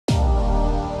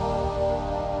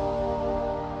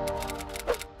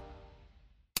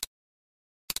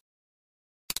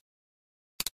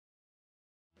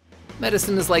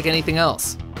Medicine is like anything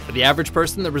else. For the average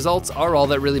person, the results are all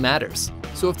that really matters.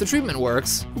 So if the treatment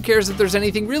works, who cares if there's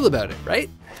anything real about it, right?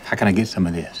 How can I get some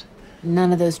of this?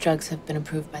 None of those drugs have been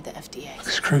approved by the FDA.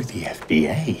 Screw the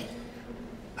FDA.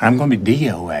 I'm going to be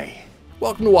DOA.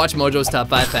 Welcome to Watch Mojo's Top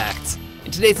 5 Facts. In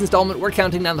today's installment, we're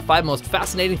counting down the 5 most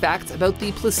fascinating facts about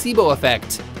the placebo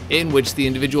effect, in which the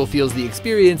individual feels the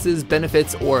experiences,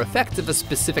 benefits, or effects of a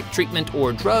specific treatment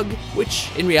or drug, which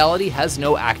in reality has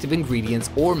no active ingredients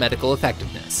or medical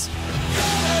effectiveness.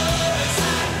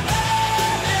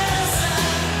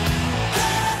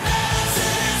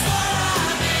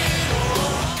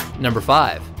 Number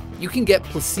 5. You can get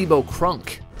placebo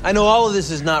crunk. I know all of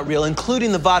this is not real,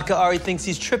 including the vodka Ari thinks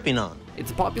he's tripping on. It's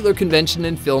a popular convention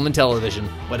in film and television.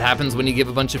 What happens when you give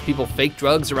a bunch of people fake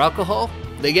drugs or alcohol?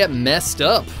 They get messed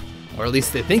up. Or at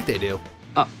least they think they do.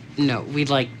 No, we'd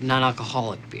like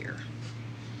non-alcoholic beer.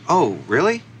 Oh,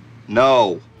 really?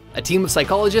 No. A team of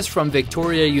psychologists from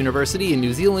Victoria University in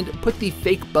New Zealand put the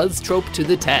fake buzz trope to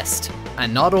the test.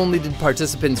 And not only did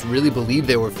participants really believe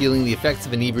they were feeling the effects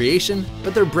of inebriation,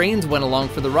 but their brains went along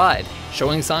for the ride,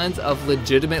 showing signs of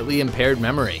legitimately impaired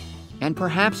memory. And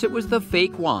perhaps it was the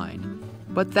fake wine,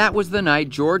 but that was the night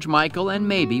George, Michael, and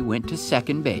Maybe went to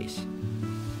second base.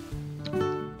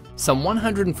 Some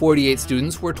 148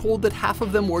 students were told that half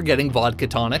of them were getting vodka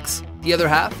tonics, the other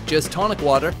half just tonic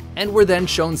water, and were then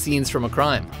shown scenes from a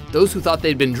crime. Those who thought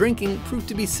they'd been drinking proved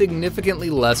to be significantly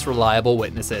less reliable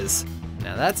witnesses.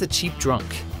 Now that's a cheap drunk.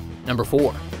 Number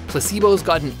 4. Placebo's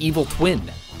got an evil twin,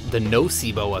 the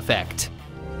Nocebo Effect.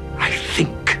 I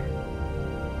think,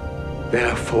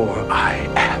 therefore I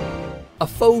am. A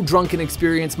faux drunken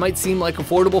experience might seem like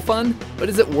affordable fun, but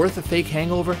is it worth a fake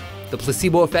hangover? The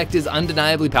placebo effect is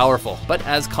undeniably powerful, but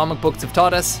as comic books have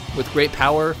taught us, with great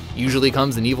power usually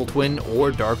comes an evil twin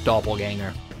or dark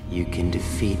doppelganger. You can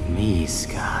defeat me,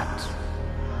 Scott.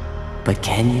 But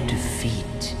can you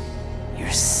defeat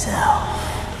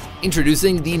yourself?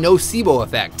 Introducing the Nocebo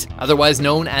Effect, otherwise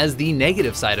known as the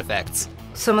negative side effects.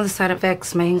 Some of the side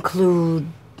effects may include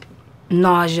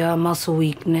nausea, muscle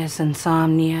weakness,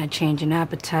 insomnia, change in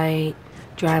appetite,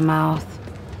 dry mouth,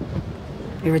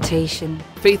 irritation.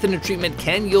 Faith in a treatment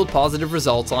can yield positive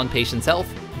results on patients' health,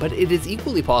 but it is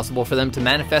equally possible for them to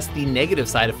manifest the negative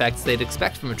side effects they'd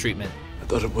expect from a treatment. I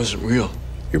thought it wasn't real.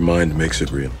 Your mind makes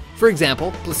it real. For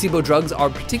example, placebo drugs are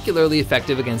particularly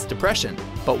effective against depression,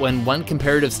 but when one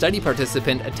comparative study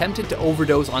participant attempted to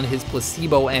overdose on his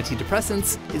placebo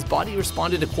antidepressants, his body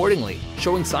responded accordingly,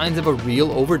 showing signs of a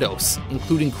real overdose,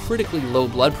 including critically low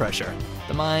blood pressure.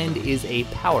 The mind is a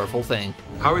powerful thing.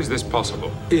 How is this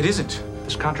possible? It isn't.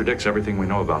 This contradicts everything we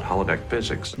know about holodeck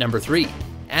physics. Number 3.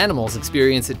 Animals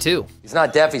experience it too. He's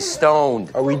not deaf, he's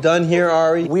stoned. Are we done here,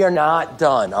 Ari? We are not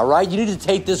done, all right? You need to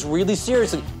take this really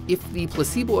seriously. If the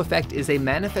placebo effect is a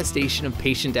manifestation of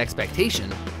patient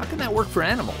expectation, how can that work for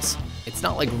animals? It's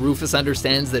not like Rufus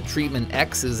understands that treatment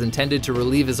X is intended to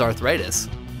relieve his arthritis.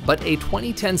 But a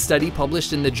 2010 study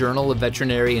published in the Journal of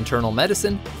Veterinary Internal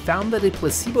Medicine found that a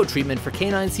placebo treatment for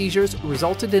canine seizures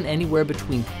resulted in anywhere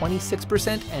between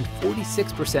 26% and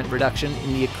 46% reduction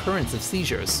in the occurrence of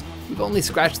seizures. We've only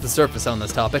scratched the surface on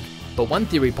this topic, but one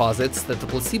theory posits that the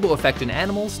placebo effect in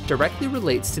animals directly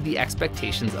relates to the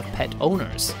expectations of pet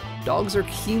owners. Dogs are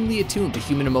keenly attuned to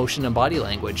human emotion and body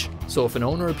language, so if an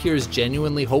owner appears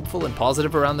genuinely hopeful and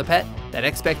positive around the pet, that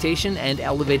expectation and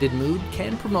elevated mood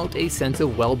can promote a sense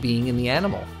of well-being in the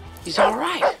animal. He's all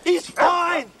right. He's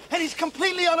fine, and he's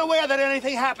completely unaware that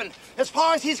anything happened. As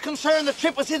far as he's concerned, the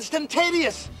trip was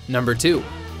instantaneous. Number 2.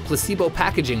 Placebo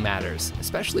packaging matters,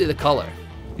 especially the color.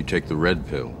 You take the red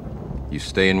pill, you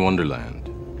stay in Wonderland,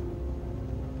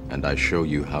 and I show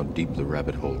you how deep the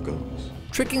rabbit hole goes.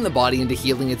 Tricking the body into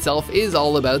healing itself is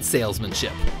all about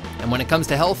salesmanship. And when it comes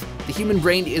to health, the human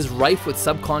brain is rife with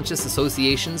subconscious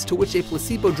associations to which a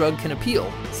placebo drug can appeal,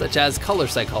 such as color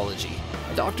psychology.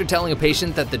 A doctor telling a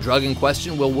patient that the drug in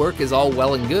question will work is all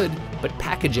well and good, but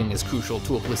packaging is crucial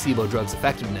to a placebo drug's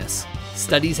effectiveness.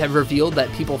 Studies have revealed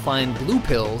that people find blue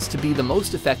pills to be the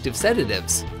most effective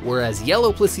sedatives, whereas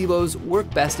yellow placebos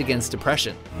work best against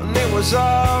depression. And it was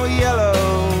all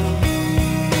yellow.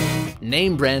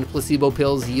 Name brand placebo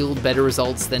pills yield better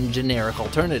results than generic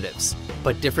alternatives.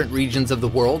 But different regions of the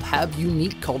world have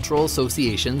unique cultural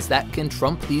associations that can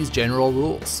trump these general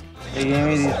rules. They gave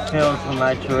me these pills for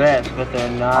my Tourette's, but they're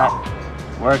not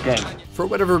working. For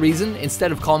whatever reason,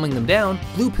 instead of calming them down,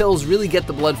 blue pills really get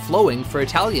the blood flowing for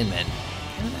Italian men.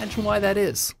 Can't imagine why that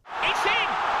is. It's in!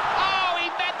 Oh, he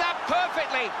met that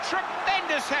perfectly!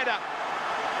 Tremendous header!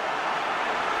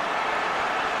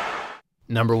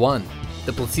 Number 1.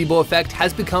 The placebo effect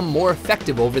has become more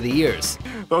effective over the years.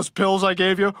 Those pills I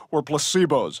gave you were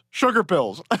placebos. Sugar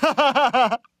pills.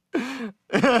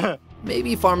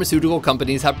 Maybe pharmaceutical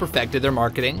companies have perfected their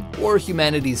marketing, or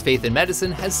humanity's faith in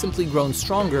medicine has simply grown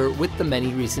stronger with the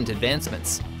many recent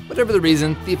advancements. Whatever the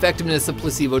reason, the effectiveness of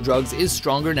placebo drugs is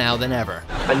stronger now than ever.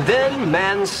 And then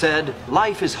man said,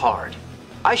 life is hard.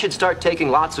 I should start taking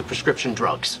lots of prescription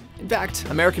drugs. In fact,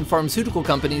 American pharmaceutical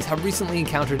companies have recently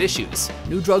encountered issues.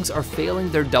 New drugs are failing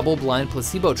their double-blind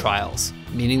placebo trials,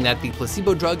 meaning that the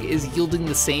placebo drug is yielding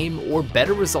the same or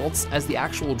better results as the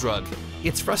actual drug.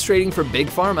 It's frustrating for big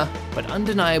pharma, but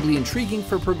undeniably intriguing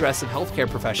for progressive healthcare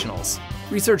professionals.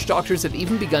 Research doctors have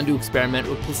even begun to experiment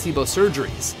with placebo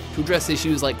surgeries to address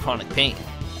issues like chronic pain.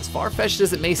 As far-fetched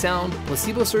as it may sound,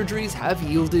 placebo surgeries have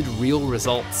yielded real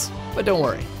results. But don't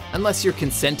worry. Unless you're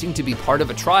consenting to be part of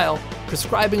a trial,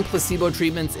 prescribing placebo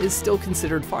treatments is still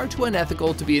considered far too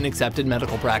unethical to be an accepted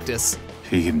medical practice.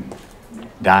 So you can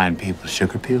die in people's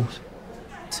sugar pills?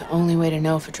 It's the only way to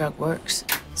know if a drug works.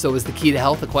 So is the key to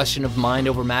health a question of mind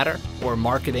over matter, or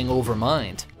marketing over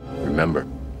mind? Remember,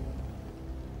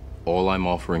 all I'm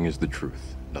offering is the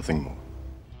truth, nothing more.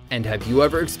 And have you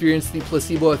ever experienced the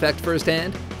placebo effect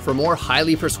firsthand? For more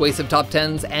highly persuasive top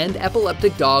 10s and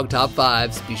epileptic dog top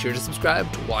 5s, be sure to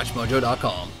subscribe to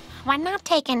WatchMojo.com. We're not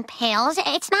taking pills.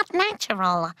 It's not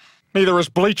natural. Neither is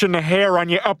bleaching the hair on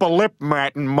your upper lip,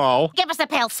 Matt and Mo. Give us the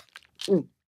pills.